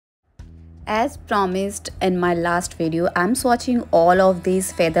As promised in my last video, I'm swatching all of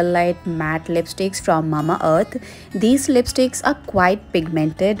these Featherlight matte lipsticks from Mamaearth. These lipsticks are quite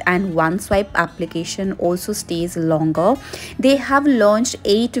pigmented and one swipe application also stays longer. They have launched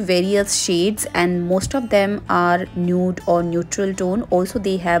 8 various shades and most of them are nude or neutral tone. Also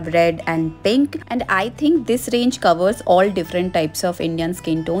they have red and pink, and I think this range covers all different types of Indian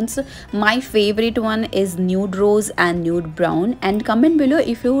skin tones. My favorite one is nude rose and nude brown, and comment below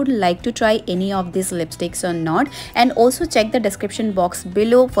if you would like to try any of these lipsticks or not, and also check the description box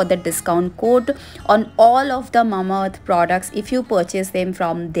below for the discount code on all of the Mamaearth products if you purchase them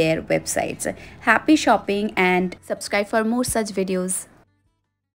from their websites. Happy shopping and subscribe for more such videos.